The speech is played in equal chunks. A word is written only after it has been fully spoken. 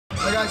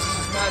Hi guys, this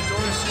is Matt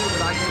Dorsey with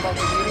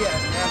Multimedia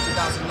at NAMM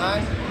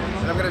 2009,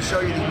 and I'm going to show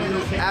you the new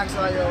AXE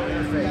I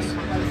interface.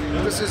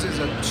 What this is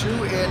a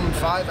 2-in,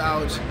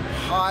 5-out,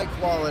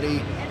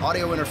 high-quality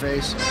audio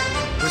interface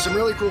with some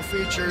really cool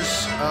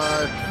features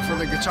for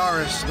the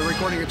guitarists, the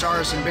recording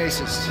guitarists and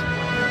bassists.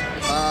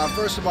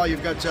 First of all,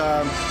 you've got 2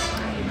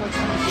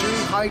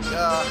 high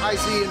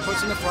Z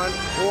inputs in the front,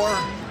 or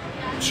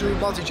 2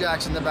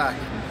 multi-jacks in the back,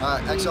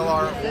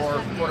 XLR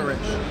or 1/4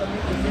 inch.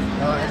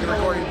 And you're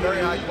recording very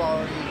high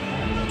quality,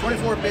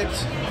 24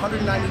 bits,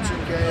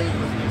 192K,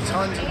 with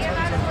tons and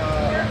tons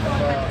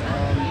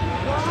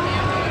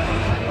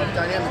of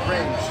dynamic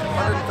range,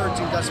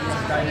 113 decibels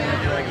of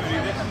dynamic range.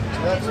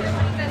 So that's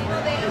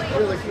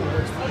really cool.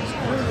 What's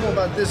really cool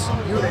about this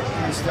unit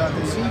is the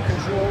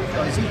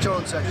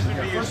Z-tone section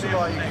here. First of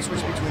all, you can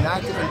switch between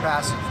active and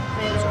passive.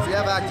 So if you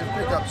have active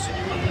pickups,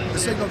 the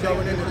signal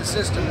going into the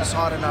system is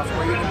hot enough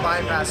where you can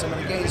bypass them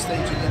and gain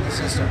staging in the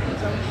system.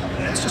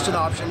 It's just an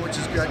option, which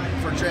is good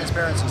for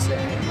transparency's sake.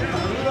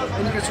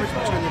 Then you can switch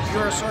between the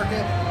pure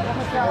circuit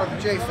or the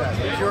JFET.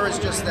 The pure is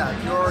just that,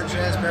 pure and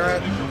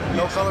transparent,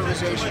 no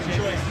colorization.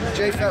 The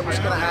JFET was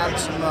going to add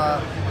some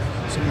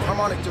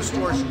harmonic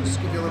distortions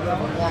to give you a little bit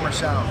of a warmer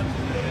sound.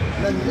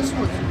 And then this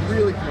one's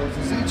really cool.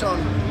 The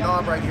Z-tone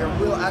knob right here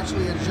will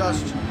actually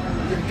adjust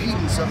the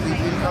impedance of the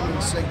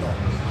incoming signal.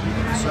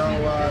 So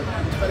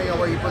depending on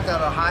where you put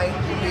that, a high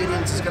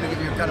impedance is going to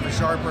give you kind of a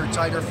sharper,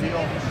 tighter feel.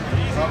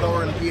 A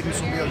lower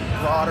impedance will be a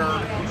broader,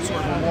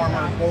 sort of a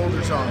warmer,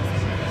 bolder tone.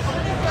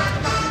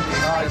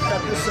 You've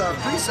got this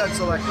preset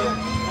selector.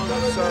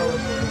 So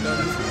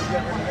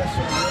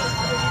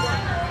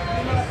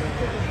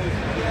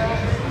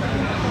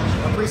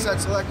a preset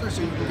selector,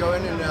 so you can go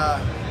in and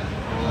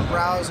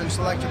browse and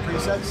select your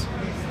presets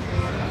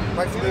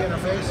right from the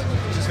interface,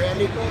 which is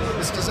handy.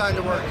 It's designed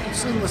to work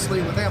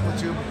seamlessly with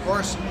Amplitude, of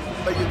course,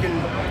 but you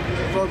can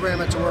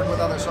program it to work with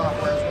other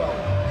software as well.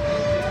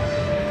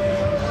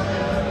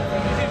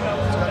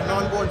 It's got an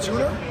onboard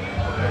tuner.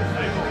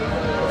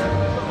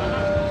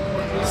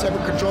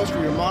 Separate controls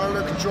for your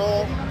monitor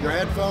control, your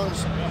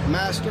headphones,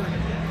 master.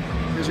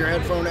 Here's your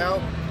headphone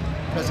out.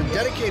 It has a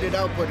dedicated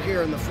output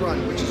here in the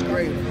front, which is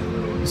great.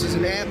 This is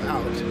an amp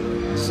out.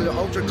 This is an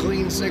ultra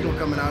clean signal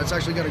coming out. It's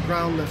actually got a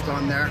ground lift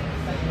on there.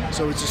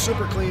 So it's a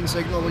super clean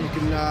signal. You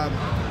can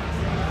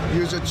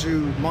use it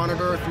to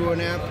monitor through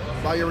an amp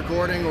while you're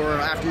recording, or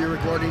after you're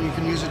recording. You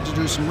can use it to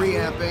do some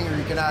reamping, or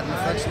you can add an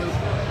effects loop.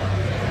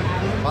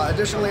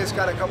 Additionally, it's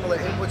got a couple of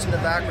inputs in the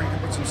back where you can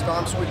put some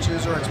stomp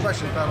switches or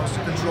expression pedals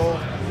to control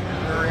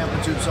your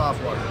Amplitude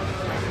software.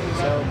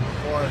 So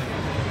for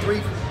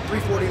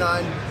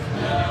 $349,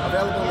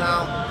 available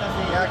now,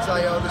 the AXE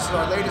I. This is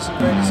our latest and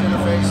greatest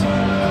interface. I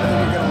think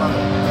you're going to love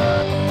it.